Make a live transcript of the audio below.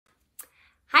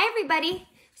Hi, everybody.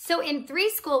 So in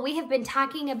School, we have been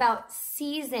talking about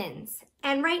seasons.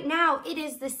 And right now it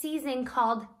is the season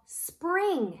called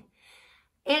spring.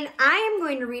 And I am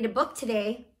going to read a book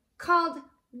today called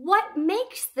What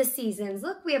Makes the Seasons?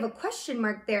 Look, we have a question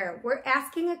mark there. We're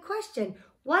asking a question.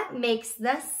 What makes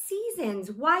the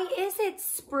seasons? Why is it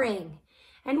spring?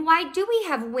 And why do we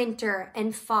have winter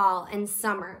and fall and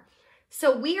summer?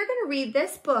 So we are going to read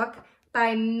this book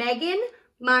by Megan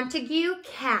Montague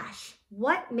Cash.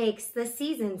 What makes the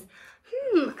seasons?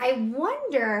 I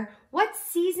wonder what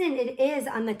season it is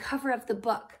on the cover of the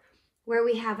book, where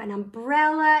we have an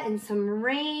umbrella and some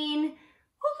rain.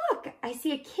 Oh, look, I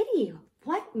see a kitty.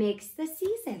 What makes the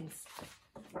seasons?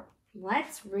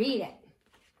 Let's read it.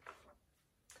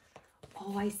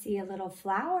 Oh, I see a little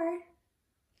flower.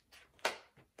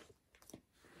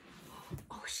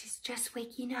 Oh, she's just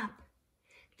waking up.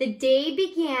 The day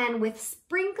began with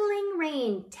sprinkling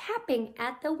rain tapping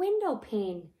at the window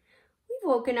pane. We've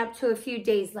woken up to a few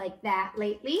days like that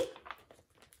lately.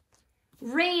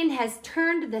 Rain has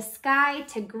turned the sky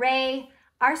to gray.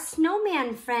 Our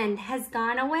snowman friend has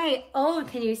gone away. Oh,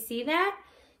 can you see that?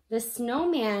 The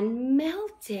snowman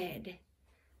melted.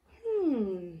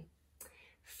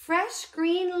 Fresh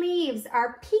green leaves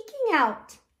are peeking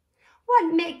out.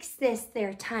 What makes this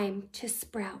their time to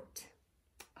sprout?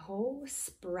 Oh,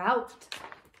 sprout.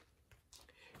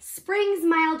 Spring's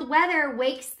mild weather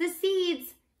wakes the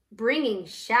seeds, bringing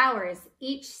showers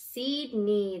each seed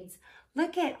needs.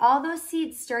 Look at all those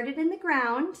seeds started in the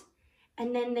ground,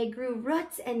 and then they grew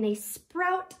roots and they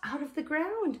sprout out of the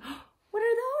ground. What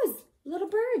are those? Little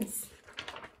birds.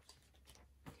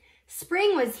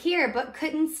 Spring was here but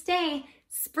couldn't stay.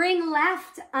 Spring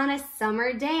left on a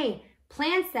summer day.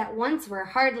 Plants that once were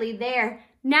hardly there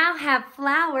now have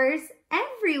flowers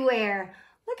everywhere.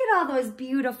 Look at all those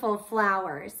beautiful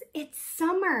flowers. It's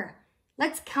summer.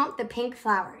 Let's count the pink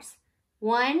flowers.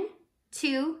 1,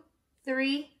 2,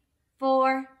 3,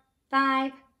 4,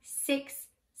 5, 6,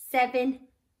 7,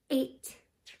 8.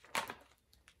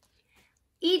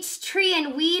 Each tree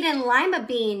and weed and lima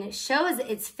bean shows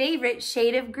its favorite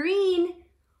shade of green.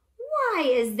 Why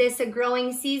is this a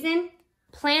growing season?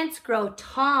 Plants grow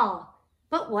tall,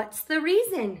 but what's the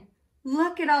reason?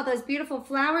 Look at all those beautiful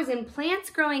flowers and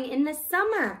plants growing in the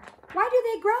summer. Why do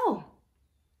they grow?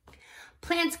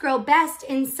 Plants grow best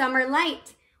in summer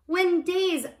light when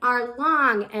days are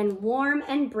long and warm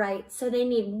and bright. So they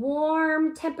need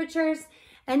warm temperatures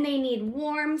and they need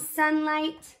warm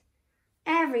sunlight.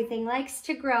 Everything likes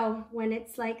to grow when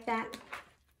it's like that.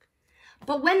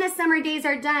 But when the summer days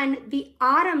are done, the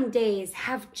autumn days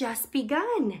have just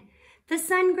begun. The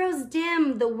sun grows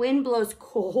dim, the wind blows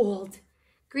cold.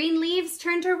 Green leaves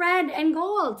turn to red and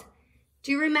gold.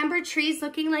 Do you remember trees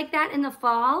looking like that in the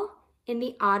fall? In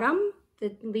the autumn,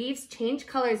 the leaves change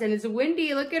colors and it's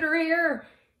windy. Look at her hair.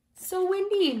 So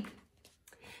windy.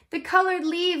 The colored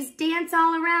leaves dance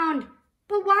all around.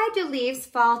 But why do leaves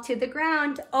fall to the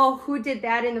ground? Oh, who did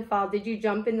that in the fall? Did you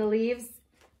jump in the leaves?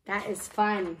 That is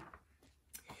fun.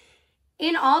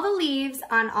 In all the leaves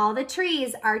on all the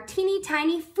trees are teeny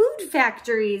tiny food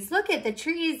factories. Look at the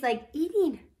trees like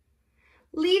eating.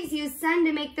 Leaves use sun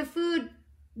to make the food.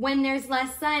 When there's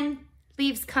less sun,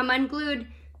 leaves come unglued.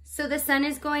 So the sun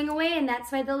is going away and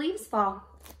that's why the leaves fall.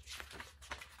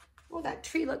 Oh, that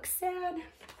tree looks sad.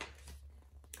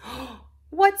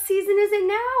 What season is it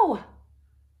now?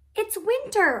 It's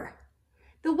winter.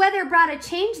 The weather brought a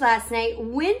change last night.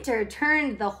 Winter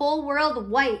turned the whole world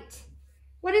white.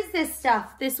 What is this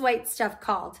stuff, this white stuff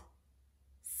called?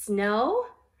 Snow?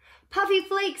 Puffy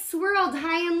flakes swirled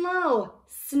high and low.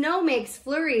 Snow makes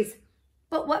flurries.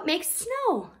 But what makes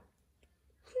snow?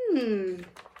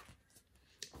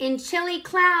 In chilly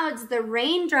clouds, the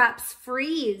raindrops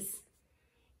freeze.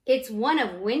 It's one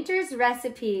of winter's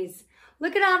recipes.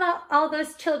 Look at all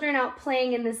those children out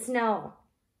playing in the snow.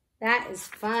 That is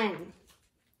fun.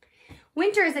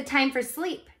 Winter is a time for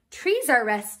sleep. Trees are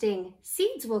resting.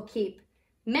 Seeds will keep.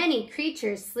 Many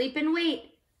creatures sleep and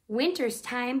wait. Winter's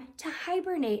time to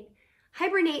hibernate.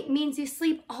 Hibernate means you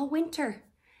sleep all winter.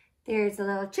 There's a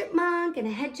little chipmunk and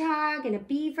a hedgehog and a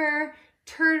beaver,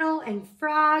 turtle and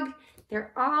frog.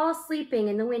 They're all sleeping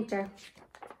in the winter.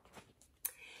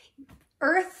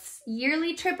 Earth's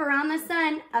yearly trip around the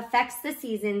sun affects the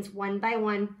seasons one by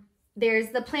one. There's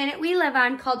the planet we live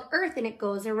on called Earth, and it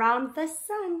goes around the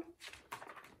sun.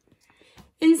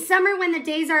 In summer, when the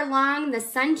days are long, the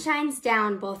sun shines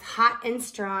down, both hot and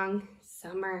strong.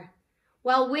 Summer.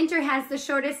 While winter has the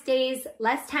shortest days,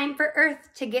 less time for Earth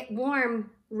to get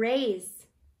warm rays.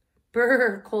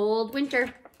 Brr, cold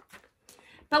winter.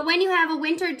 But when you have a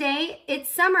winter day, it's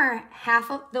summer,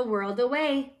 half of the world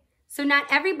away. So not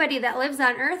everybody that lives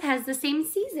on Earth has the same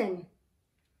season.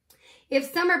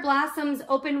 If summer blossoms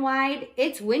open wide,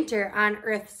 it's winter on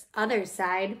Earth's other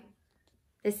side.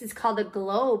 This is called a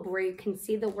globe where you can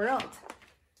see the world.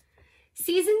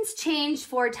 Seasons change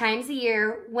 4 times a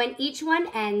year. When each one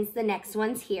ends, the next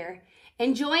one's here.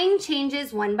 Enjoying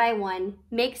changes one by one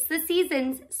makes the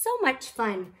seasons so much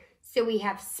fun. So we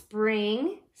have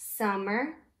spring,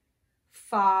 summer,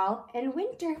 fall, and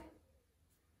winter.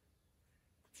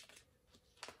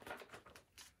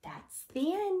 That's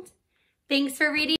the end. Thanks for reading.